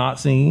he has not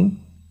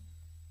seen?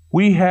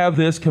 We have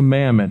this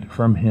commandment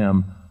from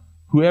him.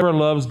 Whoever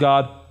loves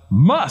God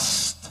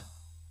must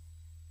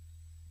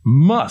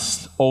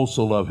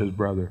also love his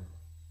brother.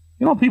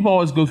 You know, people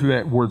always go through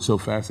that word so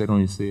fast they don't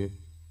even see it.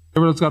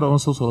 Whoever loves God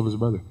also love his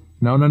brother.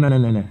 No.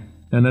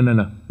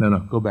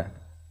 Go back.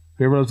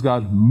 Whoever loves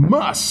God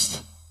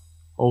must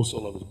also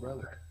love his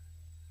brother.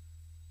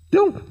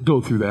 Don't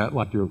go through that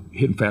like you're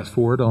hitting fast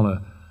forward on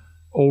a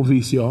old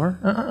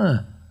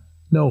VCR.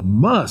 No,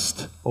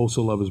 must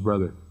also love his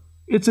brother.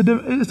 It's a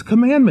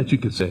commandment, you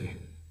could say.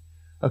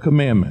 A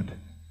commandment.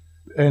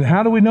 And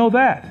how do we know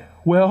that?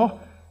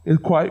 Well,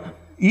 it's quite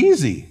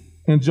Easy.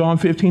 In John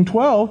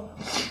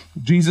 15:12,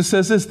 Jesus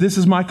says this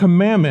is my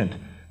commandment,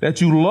 that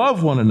you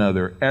love one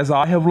another as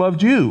I have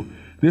loved you.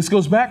 This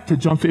goes back to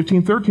John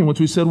 15:13, which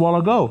we said a while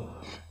ago.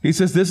 He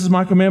says, this is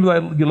my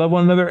commandment, that you love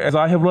one another as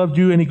I have loved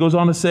you. And he goes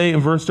on to say in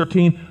verse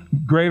 13,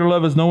 greater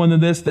love is no one than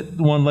this, that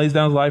one lays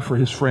down his life for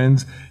his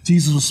friends.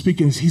 Jesus was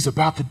speaking as he's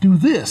about to do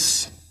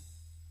this.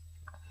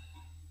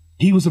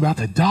 He was about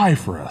to die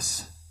for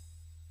us.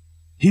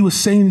 He was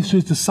saying to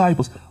his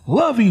disciples,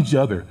 love each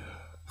other.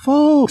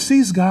 Folks,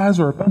 these guys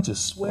are a bunch of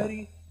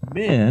sweaty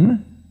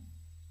men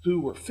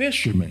who were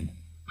fishermen,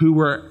 who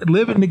were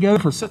living together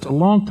for such a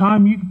long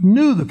time. You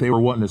knew that they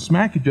were wanting to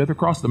smack each other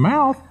across the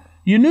mouth.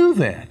 You knew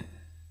that.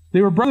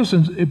 They were brothers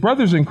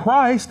in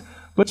Christ,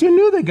 but you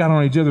knew they got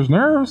on each other's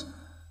nerves.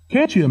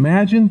 Can't you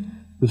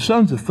imagine the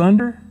sons of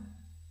thunder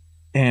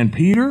and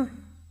Peter,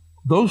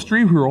 those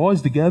three who were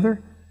always together,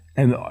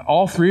 and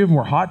all three of them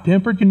were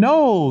hot-tempered? You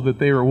know that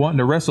they were wanting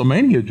to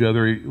WrestleMania each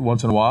other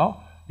once in a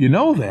while. You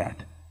know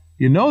that.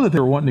 You know that they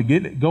were wanting to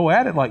go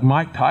at it like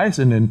Mike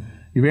Tyson and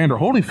Evander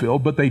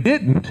Holyfield, but they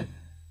didn't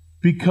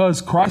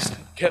because Christ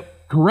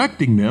kept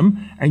correcting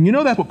them. And you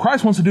know that's what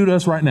Christ wants to do to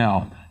us right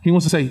now. He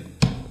wants to say,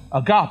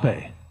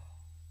 agape.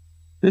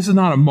 This is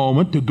not a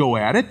moment to go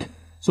at it.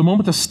 It's a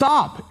moment to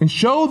stop and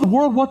show the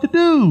world what to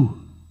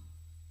do.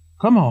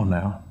 Come on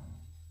now.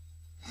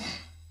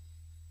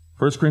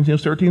 1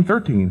 Corinthians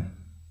 13:13.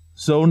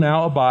 So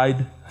now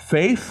abide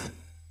faith,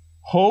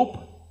 hope,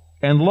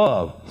 and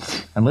love.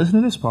 And listen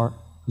to this part.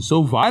 It's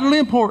so vitally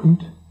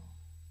important.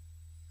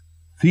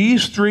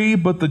 These three,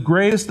 but the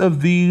greatest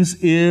of these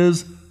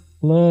is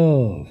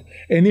love.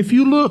 And if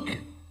you look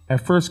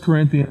at 1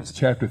 Corinthians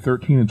chapter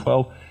 13 and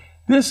 12,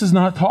 this is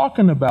not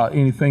talking about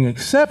anything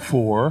except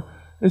for,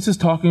 this is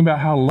talking about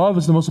how love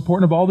is the most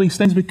important of all these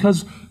things,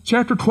 because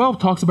chapter 12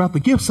 talks about the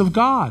gifts of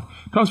God.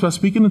 It talks about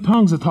speaking in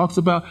tongues. It talks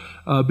about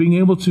being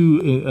able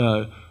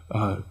to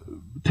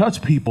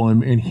touch people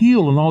and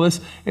heal and all this.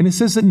 And it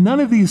says that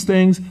none of these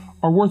things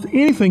are worth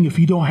anything if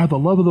you don't have the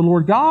love of the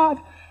Lord God.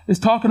 It's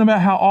talking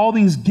about how all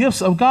these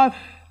gifts of God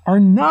are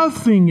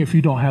nothing if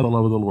you don't have the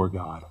love of the Lord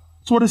God.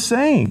 That's what it's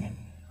saying.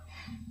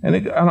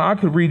 And I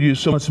could read you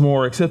so much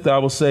more, except that I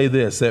will say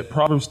this, that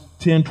Proverbs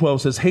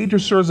 10:12 says,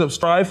 hatred stirs up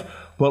strife,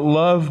 but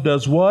love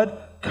does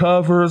what?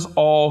 Covers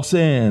all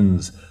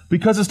sins.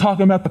 Because it's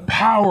talking about the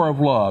power of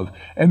love.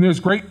 And there's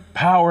great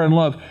power in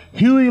love.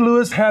 Huey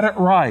Lewis had it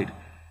right.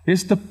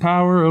 It's the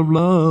power of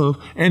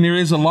love. And there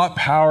is a lot of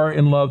power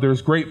in love.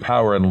 There's great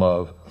power in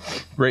love.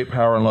 Great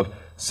power in love.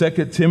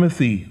 2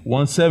 Timothy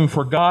 1:7,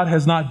 for God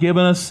has not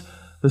given us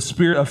the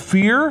spirit of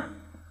fear,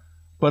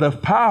 but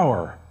of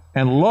power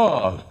and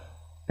love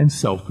and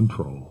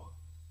self-control.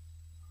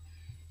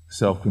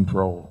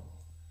 Self-control.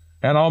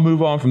 And I'll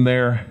move on from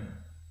there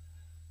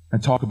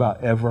and talk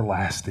about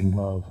everlasting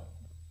love.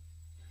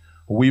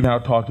 We've now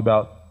talked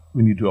about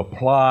we need to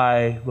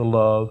apply the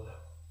love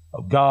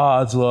of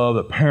God's love,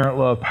 the parent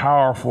love,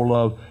 powerful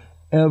love,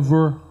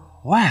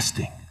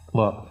 everlasting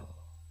love.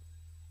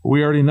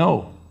 We already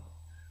know.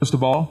 First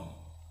of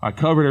all, I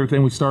covered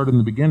everything we started in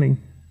the beginning.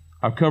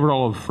 I've covered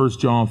all of 1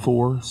 John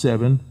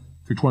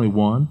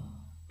 4:7-21.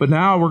 But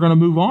now we're going to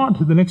move on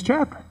to the next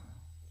chapter.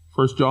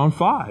 1 John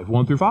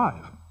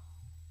 5:1-5.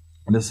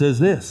 And it says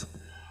this,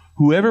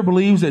 whoever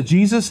believes that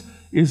Jesus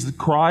is the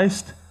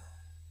Christ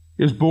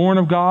is born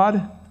of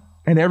God,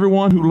 and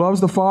everyone who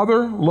loves the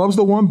Father loves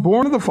the one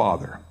born of the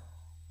Father.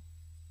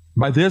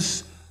 By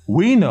this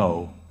we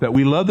know that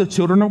we love the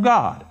children of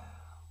God,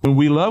 when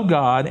we love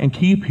God and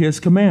keep His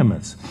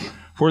commandments.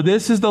 For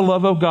this is the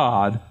love of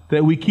God,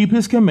 that we keep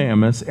His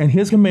commandments, and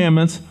His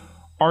commandments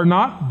are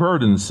not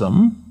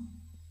burdensome.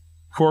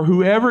 For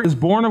whoever is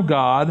born of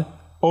God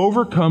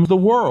overcomes the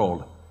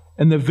world,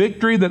 and the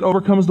victory that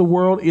overcomes the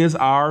world is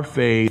our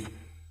faith.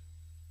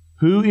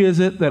 Who is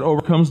it that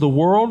overcomes the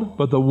world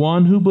but the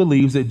one who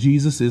believes that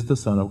Jesus is the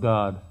Son of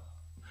God?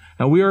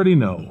 Now we already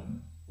know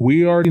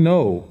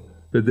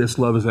that this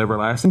love is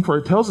everlasting, for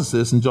it tells us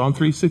this in John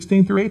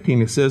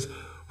 3:16-18. It says,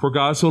 for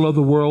God so loved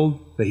the world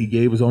that He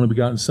gave His only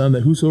begotten Son,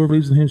 that whosoever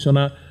believes in Him shall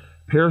not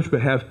perish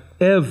but have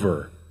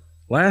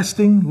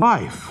everlasting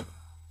life.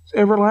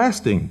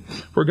 Everlasting.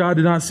 For God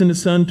did not send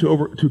His Son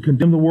to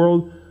condemn the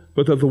world,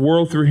 but that the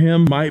world through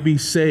Him might be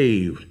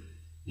saved.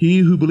 He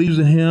who believes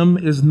in Him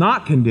is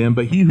not condemned,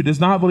 but he who does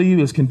not believe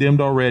is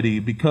condemned already,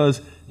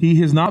 because he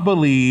has not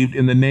believed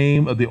in the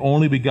name of the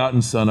only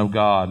begotten Son of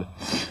God.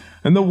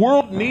 And the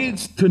world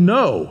needs to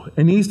know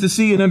and needs to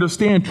see and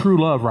understand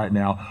true love right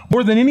now.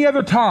 More than any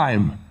other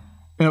time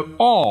at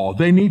all,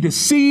 they need to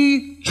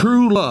see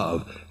true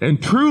love.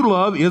 And true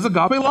love is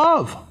agape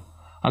love.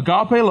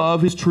 Agape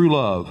love is true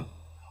love.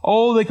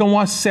 Oh, they can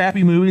watch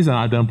sappy movies, and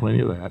I've done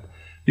plenty of that.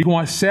 You can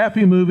watch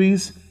sappy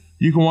movies.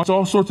 You can watch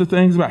all sorts of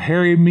things about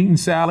Harry meeting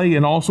Sally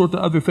and all sorts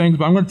of other things.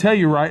 But I'm going to tell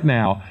you right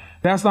now,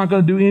 that's not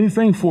going to do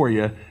anything for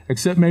you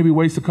except maybe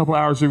waste a couple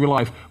hours of your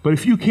life. But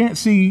if you can't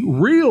see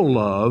real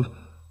love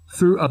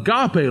through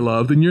agape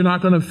love, then you're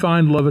not going to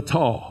find love at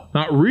all.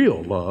 Not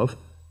real love.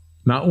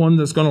 Not one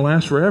that's going to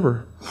last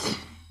forever.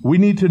 We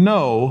need to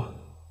know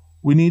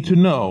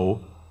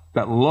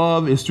that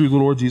love is through the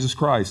Lord Jesus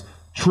Christ.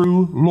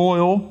 True,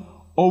 loyal,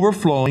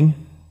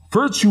 overflowing,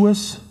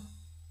 virtuous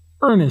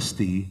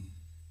earnesty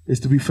is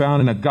to be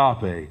found in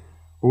agape,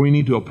 where we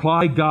need to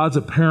apply God's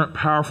apparent,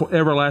 powerful,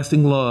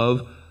 everlasting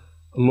love,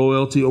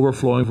 loyalty,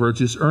 overflowing,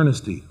 virtuous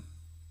earnesty.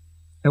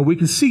 And we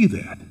can see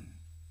that.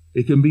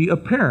 It can be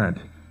apparent.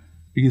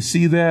 You can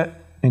see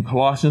that in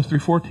Colossians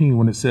 3:14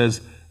 when it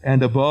says,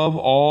 and above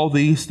all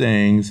these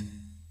things,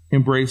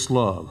 embrace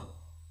love,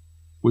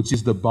 which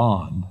is the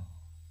bond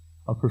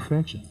of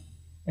perfection.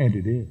 And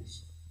it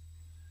is.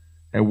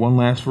 And one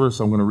last verse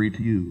I'm going to read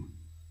to you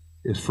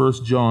is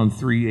 1 John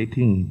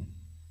 3:18.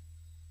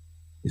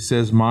 It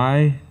says,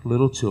 my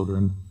little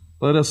children,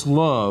 let us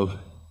love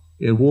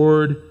in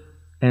word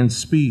and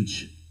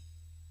speech.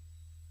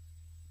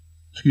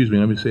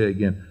 Let me say it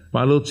again.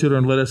 My little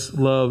children, let us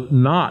love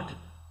not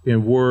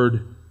in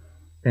word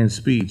and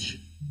speech,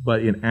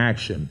 but in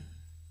action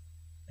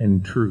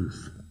and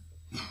truth.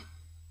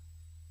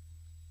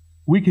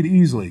 We could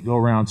easily go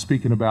around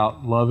speaking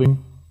about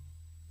loving.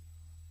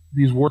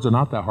 These words are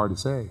not that hard to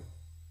say.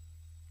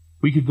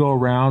 We could go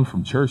around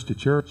from church to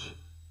church,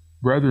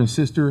 brother and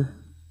sister,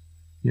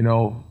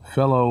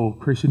 fellow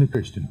Christian and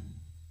Christian.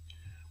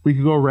 We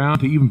could go around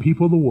to even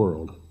people of the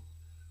world.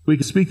 We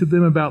could speak to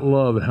them about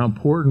love and how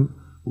important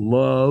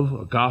love,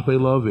 agape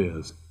love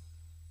is.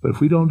 But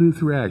if we don't do it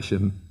through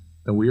action,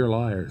 then we are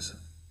liars.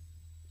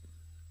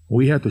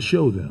 We have to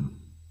show them.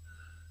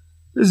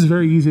 This is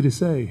very easy to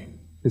say.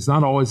 It's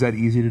not always that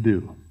easy to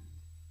do.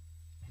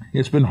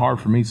 It's been hard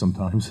for me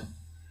sometimes.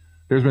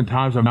 There's been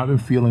times I've not been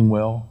feeling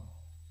well.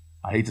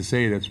 I hate to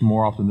say it, it's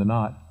more often than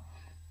not.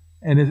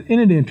 And isn't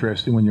it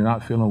interesting when you're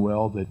not feeling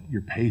well that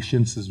your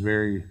patience is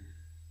very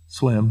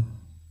slim?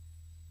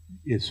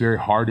 It's very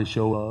hard to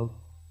show love.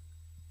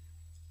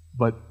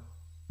 But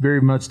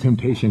very much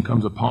temptation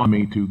comes upon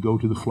me to go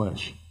to the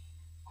flesh.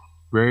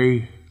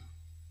 Very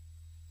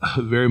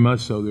much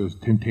so. There's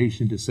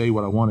temptation to say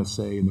what I want to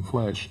say in the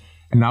flesh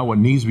and not what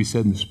needs to be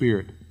said in the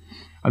spirit.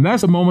 And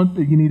that's the moment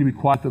that you need to be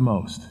quiet the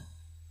most.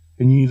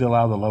 And you need to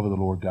allow the love of the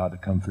Lord God to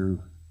come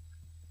through.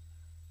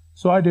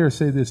 So I dare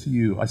say this to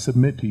you. I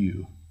submit to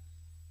you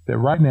that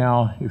right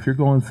now, if you're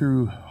going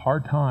through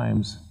hard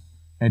times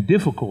and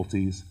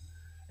difficulties,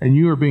 and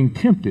you are being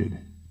tempted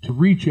to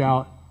reach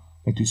out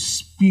and to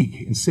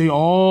speak and say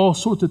all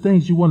sorts of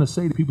things you want to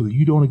say to people that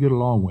you don't want to get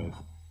along with,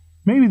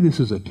 maybe this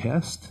is a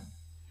test,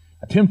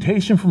 a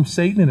temptation from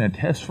Satan and a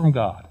test from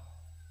God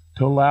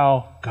to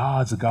allow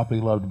God's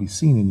agape love to be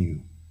seen in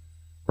you.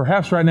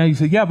 Perhaps right now you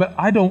say, yeah, but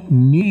I don't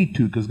need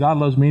to because God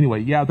loves me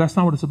anyway. Yeah, that's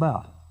not what it's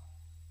about.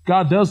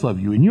 God does love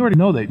you, and you already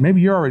know that.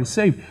 Maybe you're already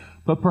saved,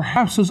 but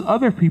perhaps those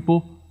other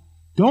people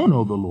don't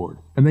know the Lord,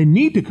 and they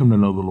need to come to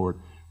know the Lord.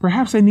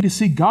 Perhaps they need to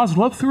see God's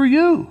love through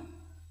you.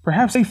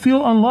 Perhaps they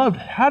feel unloved.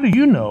 How do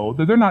you know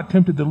that they're not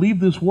tempted to leave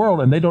this world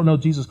and they don't know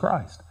Jesus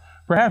Christ?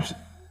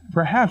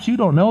 Perhaps you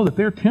don't know that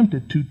they're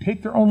tempted to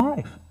take their own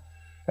life,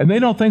 and they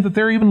don't think that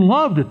they're even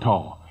loved at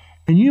all.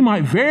 And you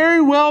might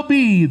very well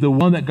be the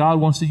one that God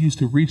wants to use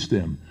to reach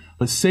them.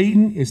 But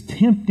Satan is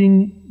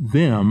tempting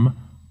them,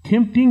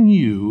 tempting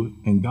you,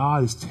 and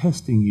God is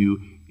testing you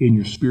in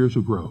your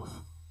spiritual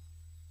growth.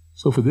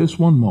 So for this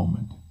one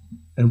moment,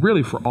 and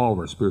really for all of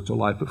our spiritual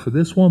life, but for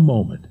this one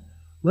moment,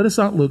 let us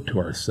not look to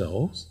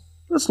ourselves.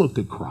 Let's look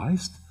to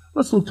Christ.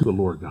 Let's look to the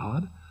Lord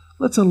God.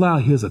 Let's allow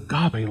His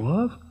agape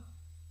love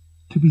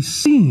to be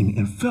seen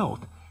and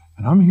felt.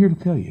 And I'm here to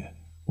tell you,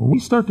 when we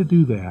start to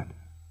do that,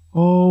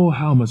 oh,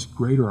 how much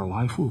greater our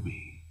life will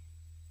be.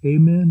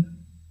 Amen.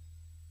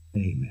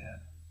 Amen.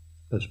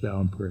 Let's bow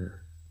in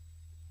prayer.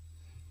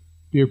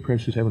 Dear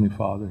precious Heavenly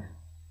Father,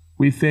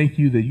 we thank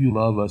you that you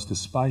love us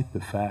despite the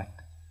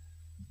fact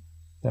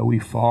that we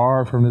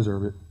far from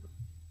deserve it.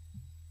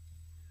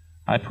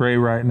 I pray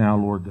right now,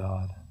 Lord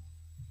God,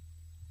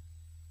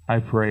 I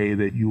pray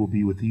that you will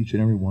be with each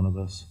and every one of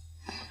us.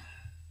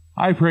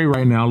 I pray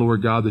right now,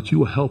 Lord God, that you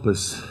will help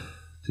us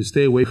to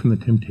stay away from the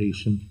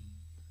temptations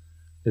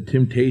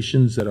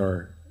that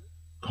are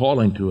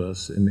calling to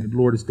us, and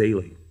Lord, it's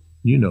daily.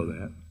 You know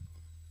that.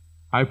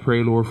 I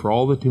pray, Lord, for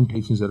all the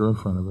temptations that are in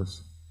front of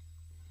us.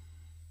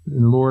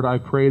 And Lord, I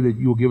pray that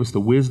you will give us the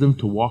wisdom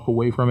to walk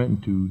away from it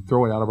and to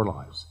throw it out of our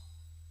lives.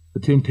 The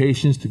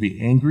temptations to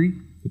be angry,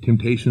 the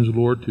temptations,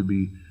 Lord, to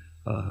be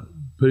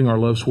putting our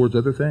love towards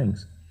other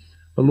things.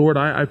 But Lord,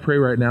 I pray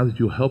right now that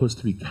you'll help us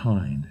to be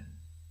kind.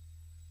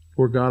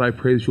 Lord God, I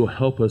pray that you'll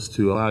help us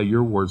to allow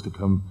your words to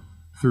come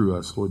through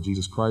us, Lord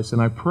Jesus Christ.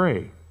 And I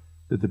pray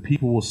that the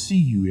people will see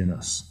you in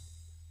us.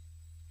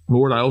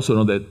 Lord, I also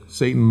know that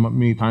Satan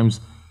many times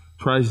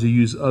tries to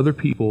use other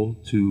people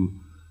to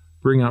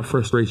bring out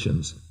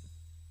frustrations.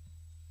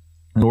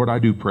 And Lord, I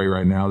do pray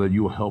right now that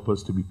you will help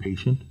us to be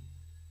patient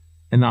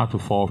and not to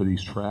fall for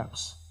these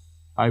traps.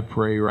 I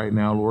pray right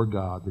now, Lord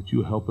God, that you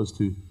will help us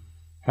to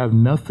have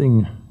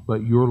nothing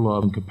but your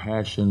love and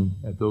compassion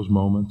at those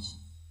moments.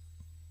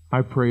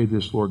 I pray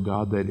this, Lord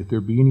God, that if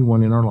there be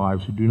anyone in our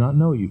lives who do not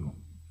know you,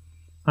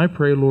 I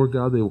pray, Lord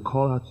God, they will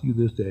call out to you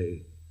this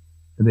day,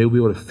 and they will be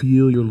able to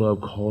feel your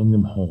love calling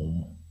them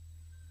home,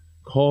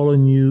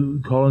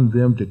 calling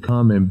them to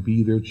come and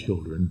be their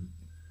children.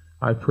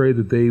 I pray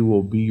that they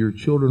will be your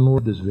children,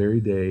 Lord, this very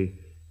day,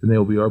 and they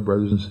will be our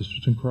brothers and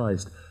sisters in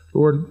Christ.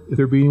 Lord, if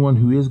there be anyone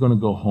who is going to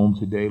go home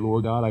today,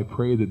 Lord God, I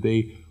pray that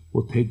they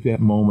will take that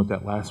moment,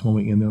 that last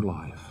moment in their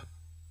life,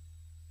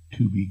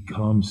 to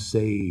become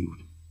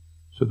saved,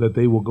 so that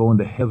they will go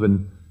into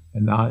heaven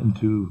and not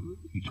into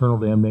eternal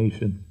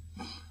damnation.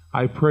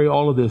 I pray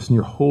all of this in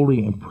your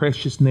holy and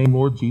precious name,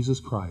 Lord Jesus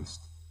Christ.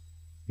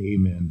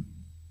 Amen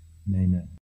and amen.